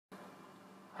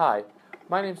Hi,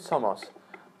 my name's Tomos.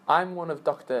 I'm one of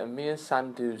Dr. Amir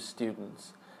Sandhu's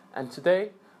students, and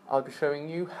today I'll be showing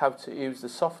you how to use the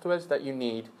softwares that you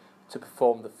need to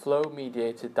perform the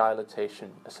Flow-mediated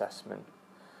Dilatation assessment.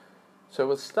 So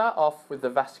we'll start off with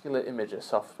the Vascular Imager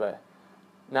software.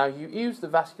 Now you use the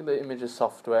Vascular Imager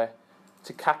software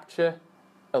to capture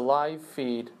a live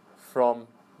feed from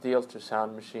the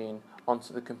ultrasound machine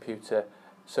onto the computer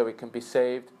so it can be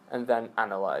saved and then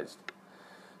analysed.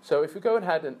 So if we go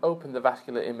ahead and open the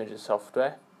Vascular Imager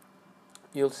software,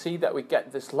 you'll see that we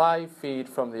get this live feed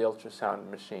from the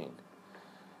ultrasound machine.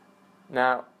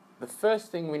 Now, the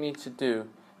first thing we need to do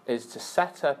is to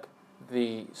set up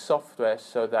the software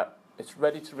so that it's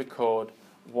ready to record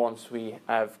once we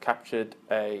have captured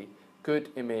a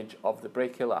good image of the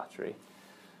brachial artery.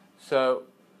 So,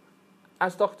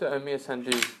 as Dr. Amir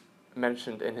Sandhu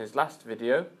mentioned in his last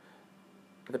video,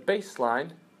 the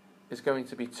baseline is going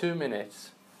to be 2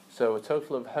 minutes, so a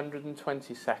total of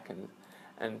 120 seconds.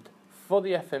 And for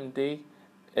the FMD,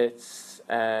 it's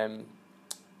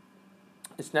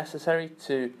necessary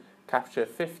to capture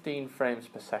 15 frames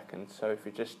per second. So if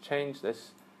we just change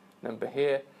this number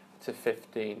here to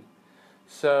 15.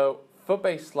 So for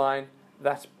baseline,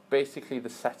 that's basically the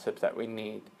setup that we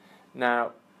need.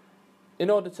 Now, in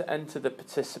order to enter the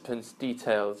participant's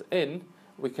details in,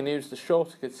 we can use the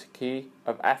shortcut key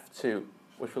of F2,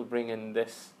 which will bring in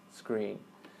this screen.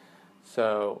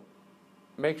 So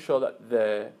make sure that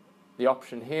the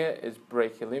option here is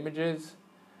brachial images,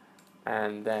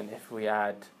 and then if we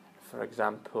add, for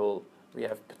example, we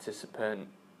have participant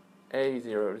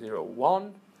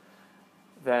A001,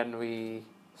 then we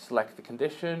select the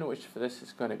condition, which for this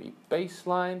is going to be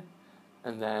baseline,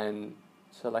 and then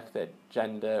select the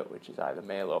gender, which is either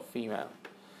male or female.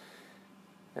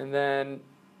 And then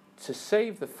to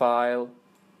save the file,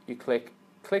 you click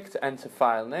to enter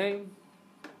file name,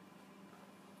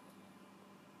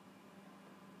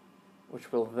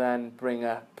 which will then bring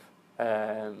up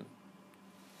a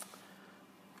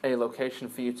location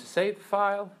for you to save the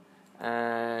file.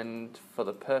 And for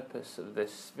the purpose of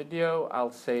this video,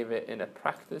 I'll save it in a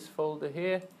practice folder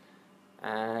here,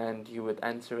 and you would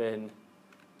enter in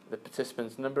the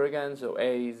participant's number again, so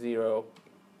A001.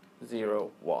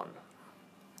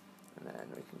 And then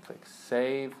we can click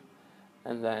save,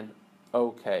 and then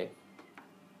OK.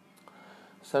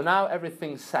 So now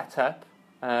everything's set up.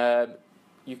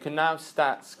 You can now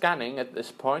start scanning at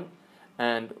this point,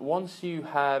 and once you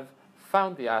have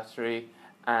found the artery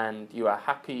and you are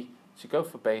happy to go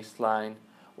for baseline,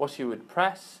 what you would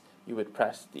press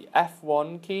the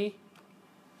F1 key,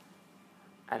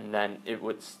 and then it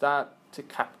would start to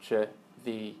capture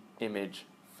the image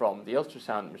from the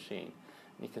ultrasound machine.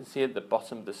 And you can see at the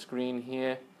bottom of the screen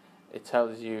here, it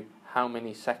tells you how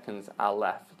many seconds are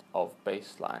left of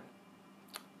baseline.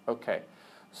 Okay,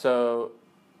 so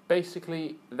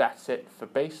basically that's it for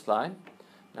baseline.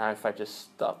 Now if I just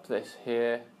stop this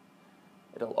here,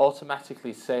 it'll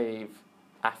automatically save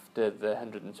after the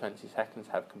 120 seconds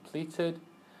have completed,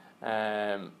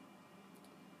 but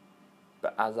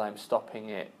as I'm stopping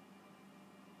it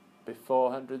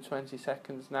before 120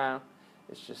 seconds now,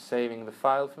 it's just saving the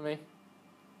file for me.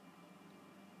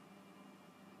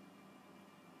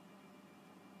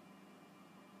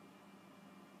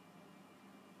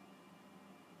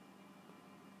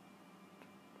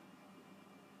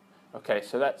 Okay,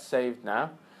 so that's saved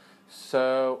now.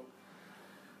 So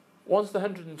once the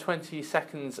 120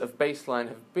 seconds of baseline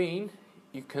have been,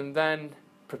 you can then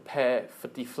prepare for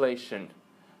deflation.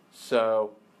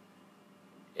 So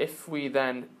if we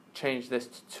then change this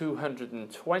to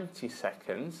 220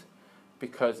 seconds,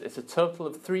 because it's a total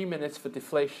of 3 minutes for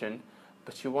deflation,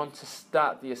 but you want to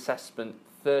start the assessment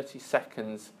 30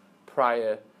 seconds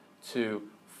prior to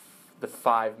the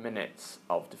 5 minutes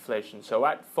of deflation. So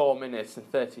at 4 minutes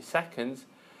and 30 seconds,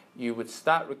 you would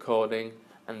start recording,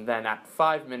 and then at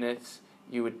 5 minutes,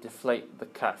 you would deflate the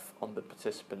cuff on the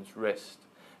participant's wrist.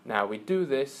 Now we do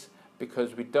this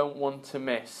because we don't want to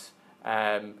miss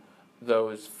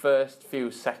those first few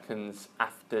seconds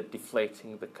after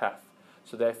deflating the cuff.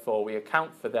 So therefore we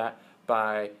account for that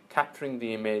by capturing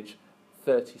the image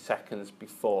 30 seconds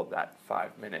before that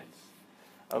 5 minutes.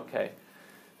 Okay,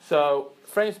 so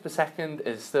frames per second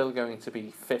is still going to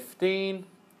be 15,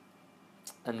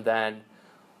 and then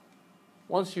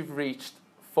once you've reached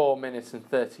 4 minutes and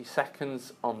 30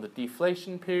 seconds on the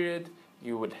deflation period,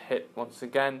 you would hit once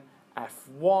again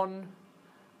F1,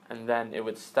 and then it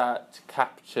would start to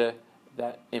capture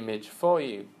that image for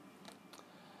you.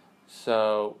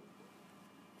 So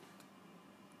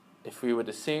if we would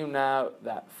assume now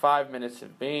that 5 minutes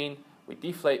have been, we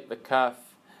deflate the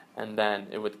cuff, and then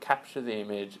it would capture the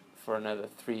image for another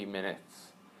 3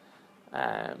 minutes.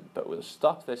 but we'll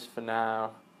stop this for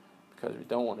now because we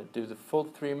don't want to do the full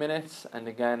 3 minutes, and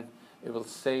again it will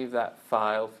save that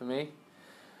file for me.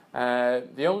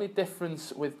 The only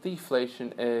difference with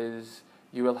deflation is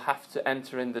you will have to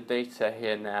enter in the data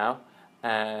here now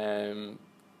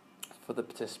for the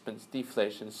participants'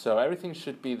 deflation. So everything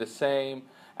should be the same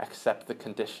except the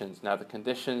conditions. Now the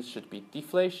conditions should be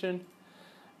deflation,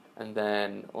 and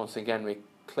then once again we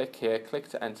click here, click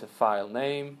to enter file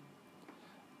name,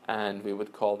 and we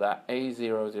would call that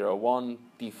A001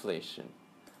 deflation.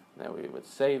 Now we would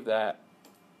save that,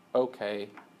 OK,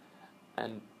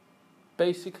 and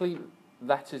basically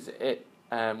that is it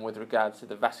with regards to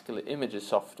the vascular imager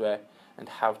software and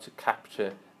how to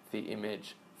capture the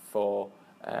image for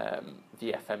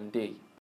the FMD.